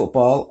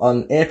eFootball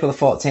on April the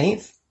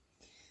 14th,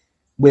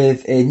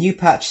 with a new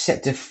patch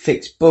set to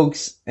fix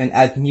bugs and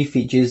add new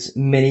features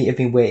many have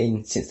been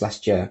waiting since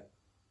last year.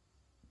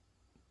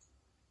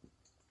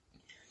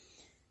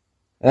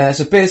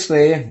 So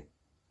basically,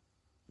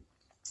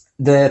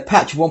 the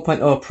patch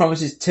 1.0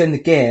 promises to turn the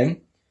game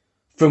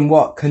from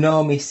what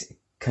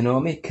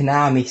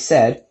Konami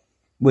said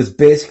was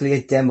basically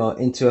a demo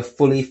into a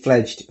fully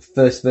fledged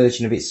first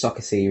version of its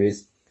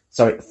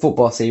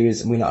football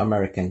series, and we're not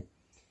American.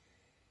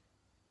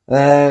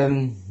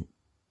 Major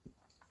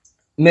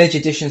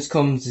additions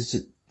comes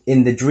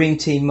in the Dream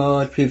Team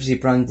mode, previously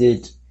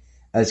branded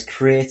as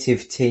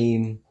Creative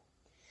Team.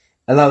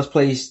 Allows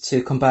players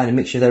to combine a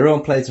mixture of their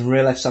own players and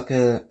real-life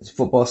soccer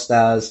football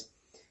stars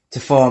to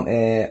form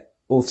a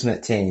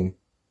ultimate team.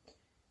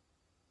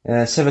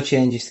 Several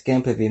changes to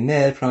gameplay being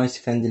made, promise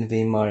defending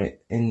being more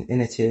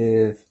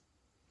innovative.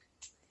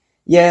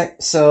 Yeah,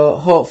 so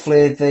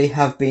hopefully they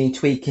have been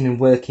tweaking and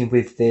working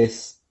with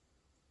this.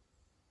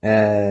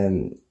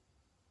 And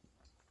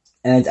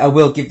I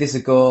will give this a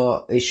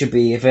go. It should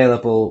be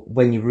available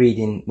when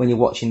you're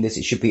watching this,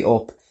 it should be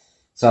up.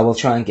 So I will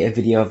try and get a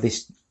video of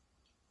this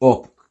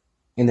up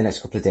in the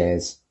next couple of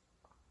days.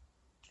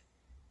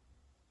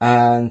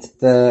 And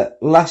the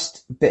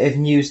last bit of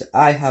news that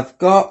I have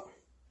got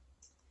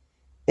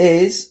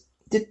is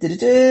I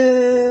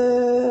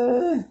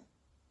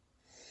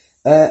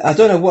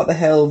don't know what the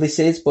hell this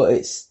is, but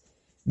it's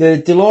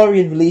the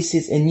DeLorean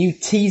releases a new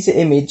teaser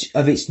image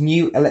of its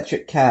new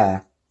electric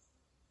car.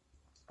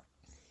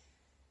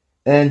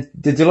 And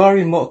the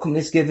DeLorean Motor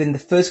Company is given the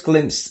first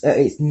glimpse at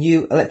its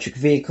new electric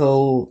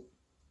vehicle.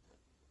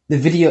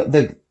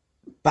 The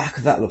back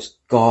of that looks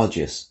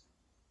gorgeous.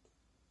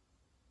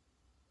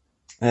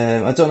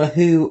 I don't know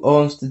who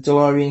owns the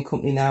DeLorean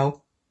company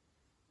now.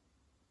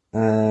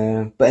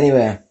 But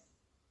anyway.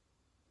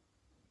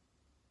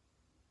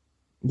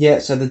 Yeah,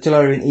 so the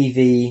DeLorean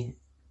EV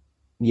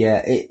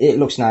Yeah, it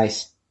looks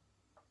nice.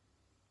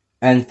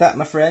 And that,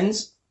 my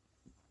friends,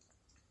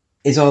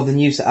 is all the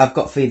news that I've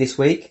got for you this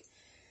week.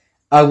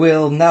 I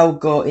will now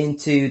go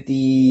into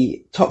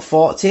the top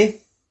 40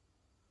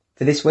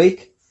 for this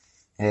week.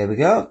 Here we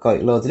go, got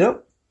it loaded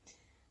up.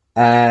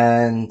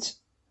 And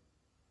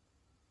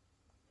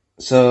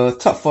so,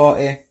 top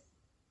 40.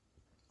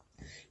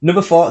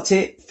 Number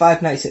 40,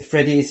 Five Nights at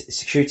Freddy's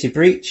Security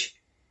Breach,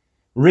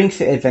 Ring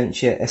Fit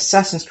Adventure,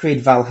 Assassin's Creed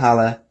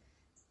Valhalla,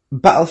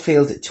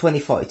 Battlefield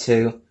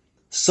 2042,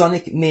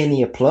 Sonic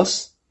Mania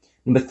Plus.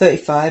 Number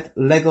 35,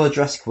 Lego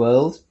Jurassic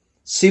World,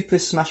 Super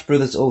Smash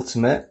Bros.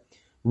 Ultimate,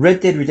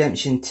 Red Dead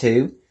Redemption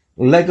 2,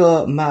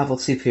 Lego Marvel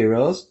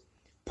Superheroes,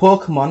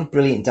 Pokemon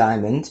Brilliant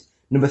Diamond.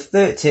 Number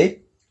 30,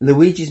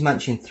 Luigi's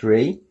Mansion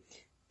 3,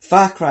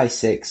 Far Cry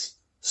 6,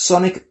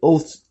 Sonic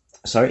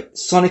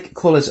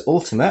Colors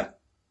Ultimate,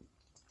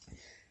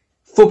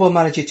 Football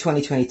Manager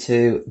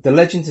 2022, The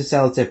Legend of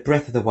Zelda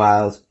Breath of the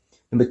Wild.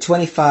 Number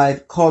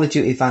 25, Call of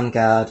Duty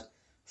Vanguard,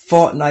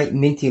 Fortnite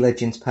Minty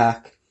Legends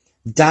Pack,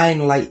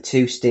 Dying Light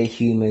 2 Stay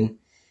Human,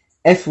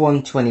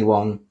 F1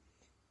 21,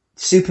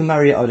 Super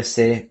Mario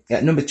Odyssey.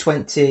 At number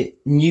 20,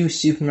 New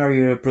Super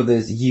Mario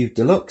Bros. U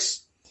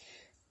Deluxe,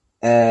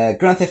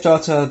 Grand Theft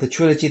Auto The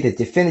Trilogy The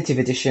Definitive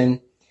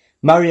Edition,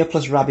 Mario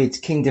plus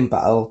Rabbids Kingdom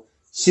Battle,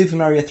 Super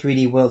Mario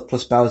 3D World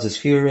plus Bowser's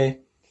Fury,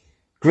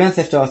 Grand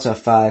Theft Auto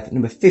 5.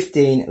 Number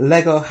 15,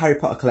 Lego Harry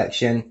Potter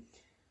Collection,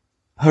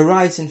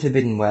 Horizon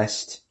Forbidden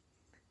West,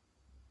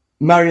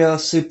 Mario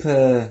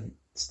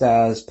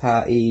Superstars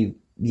Party,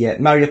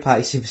 Mario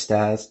Party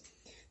Superstars,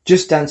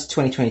 Just Dance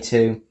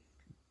 2022,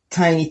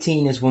 Tiny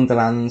Tina's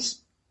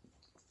Wonderlands.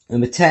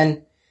 Number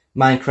 10,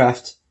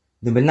 Minecraft.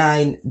 Number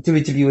 9,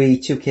 WWE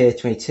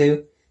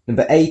 2K22.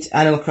 Number 8,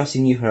 Animal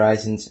Crossing New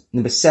Horizons.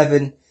 Number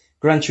 7,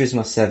 Gran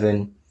Turismo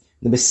 7.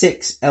 Number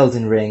 6,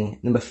 Elden Ring.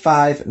 Number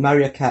 5,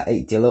 Mario Kart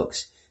 8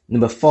 Deluxe.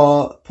 Number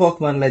 4,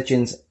 Pokemon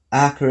Legends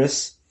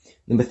Arceus.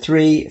 Number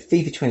 3,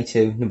 FIFA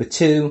 22. Number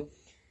 2,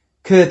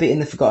 Kirby in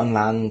the Forgotten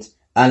Land.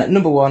 And at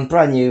number 1,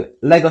 brand new,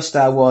 Lego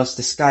Star Wars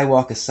The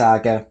Skywalker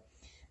Saga.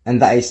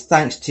 And that is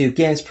thanks to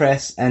Games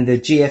Press and the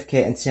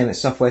GFK Entertainment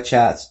Software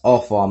Charts,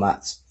 all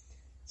formats.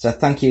 So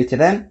thank you to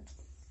them.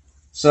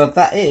 So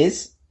that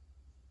is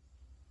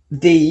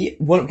the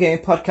One Up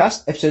Gaming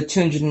Podcast, episode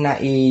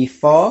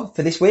 294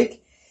 for this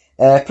week.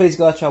 Please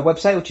go to our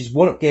website, which is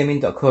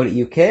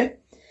oneupgaming.co.uk.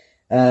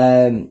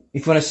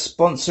 If you want to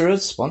sponsor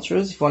us, if you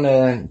want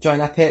to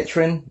join our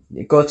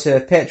Patreon, go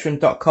to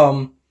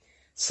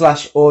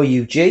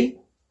patreon.com/OUG.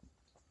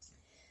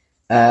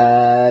 You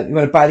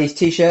want to buy these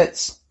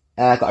t-shirts?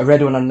 I got a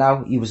red one on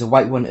now. It was a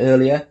white one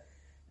earlier.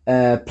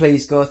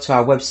 Please go to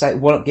our website,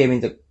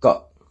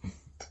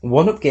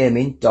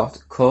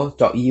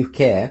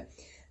 oneupgaming.co.uk,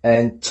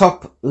 and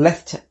top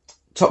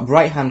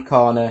right hand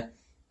corner,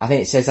 I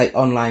think it says like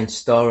online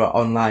store or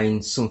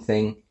online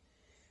something.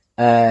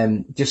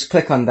 Just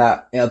click on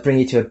that. It'll bring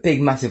you to a big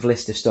massive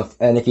list of stuff.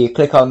 And if you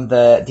click on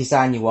the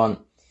design you want,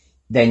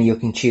 then you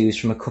can choose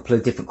from a couple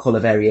of different colour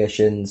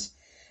variations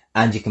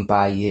and you can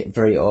buy your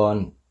very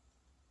own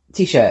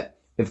t-shirt.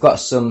 We've got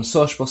some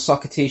Sociable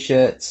Soccer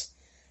t-shirts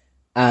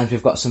and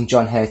we've got some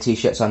John Hare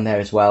t-shirts on there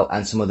as well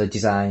and some other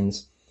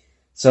designs.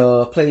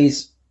 So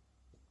please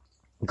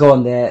go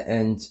on there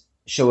and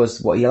show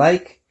us what you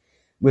like.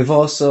 We've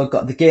also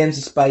got the Games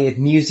Inspired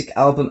music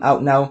album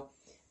out now.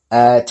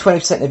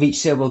 20% of each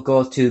sale will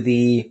go to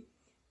the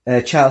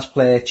Child's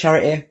Play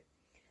charity.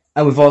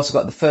 And we've also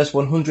got the first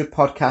 100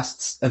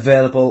 podcasts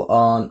available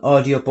on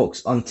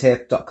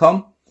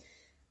audiobooksontape.com.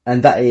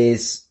 And that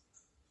is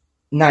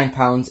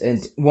 £9,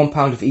 and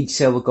 £1 of each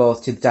sale will go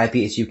to the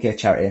Diabetes UK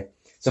charity.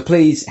 So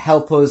please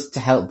help us to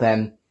help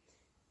them.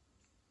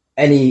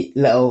 Any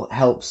little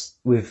helps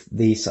with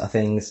these sort of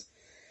things.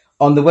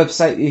 On the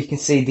website, you can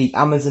see the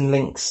Amazon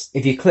links.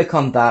 If you click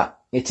on that,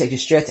 it takes you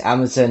straight to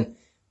Amazon.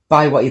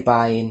 Buy what you're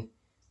buying,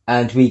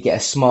 and we get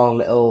a small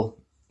little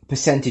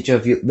percentage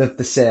of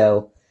the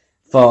sale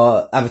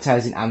for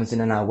advertising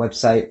Amazon on our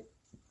website.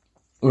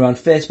 We're on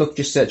Facebook,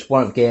 just search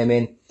One Up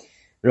Gaming.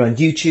 We're on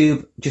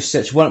YouTube, just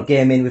search One Up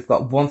Gaming. We've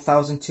got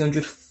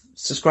 1,200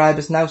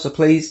 subscribers now, so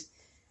please,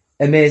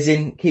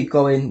 amazing, keep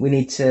going. We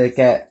need to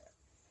get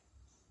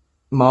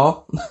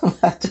more.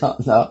 I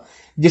don't know.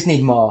 We just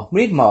need more.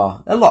 We need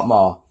more. A lot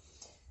more.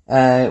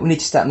 We need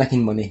to start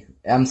making money.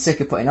 I'm sick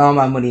of putting all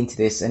my money into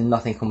this and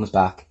nothing comes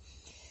back.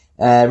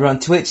 We're on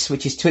Twitch,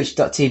 which is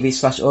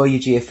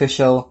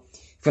twitch.tv/OUGofficial.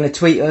 If you want to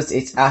tweet us,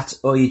 it's at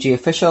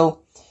OUGofficial.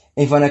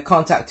 If you want to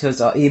contact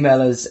us or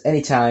email us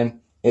anytime,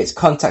 it's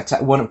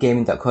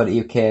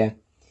contact@oneupgaming.co.uk.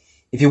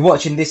 If you're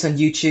watching this on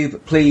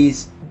YouTube,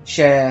 please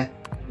share,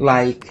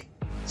 like,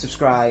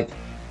 subscribe,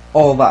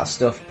 all that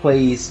stuff.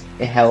 Please,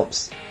 it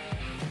helps.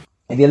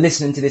 If you're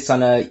listening to this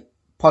on a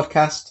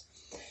podcast,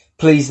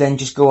 please then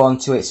just go on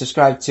to it,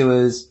 subscribe to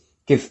us,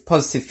 give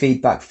positive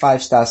feedback,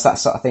 5 stars, that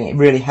sort of thing. It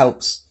really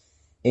helps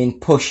in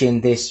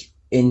pushing this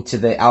into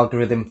the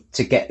algorithm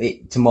to get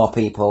it to more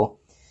people.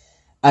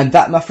 And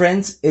that, my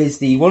friends, is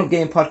the One Up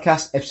Gaming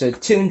Podcast,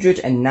 episode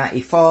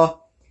 294.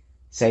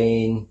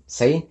 Saying,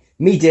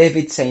 Me,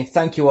 David, saying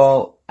thank you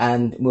all,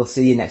 and we'll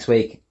see you next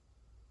week.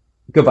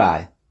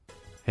 Goodbye.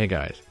 Hey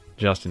guys,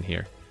 Justin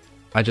here.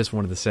 I just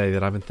wanted to say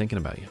that I've been thinking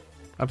about you.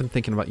 I've been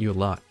thinking about you a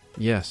lot.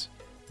 Yes,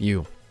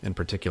 you in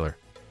particular,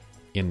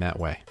 in that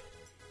way.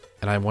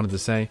 And I wanted to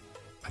say,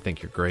 I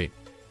think you're great.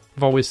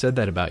 I've always said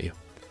that about you.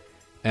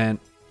 And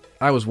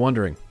I was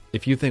wondering,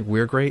 if you think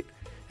we're great,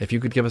 if you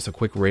could give us a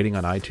quick rating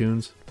on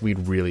iTunes,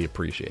 we'd really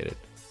appreciate it.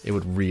 It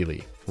would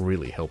really,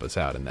 really help us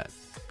out in that,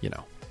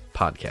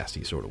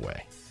 podcasty sort of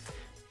way.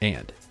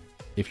 And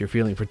if you're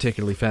feeling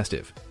particularly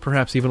festive,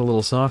 perhaps even a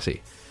little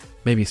saucy,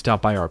 maybe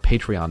stop by our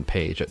Patreon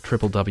page at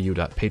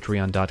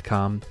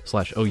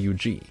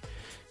www.patreon.com/OUG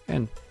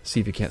and see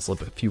if you can't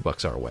slip a few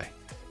bucks our way.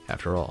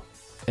 After all,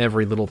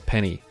 every little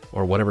penny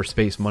or whatever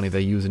space money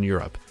they use in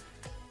Europe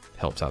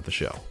helps out the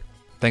show.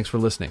 Thanks for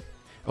listening.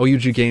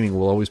 OUG Gaming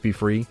will always be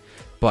free,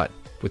 but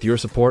with your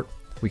support,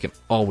 we can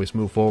always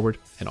move forward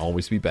and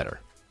always be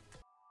better.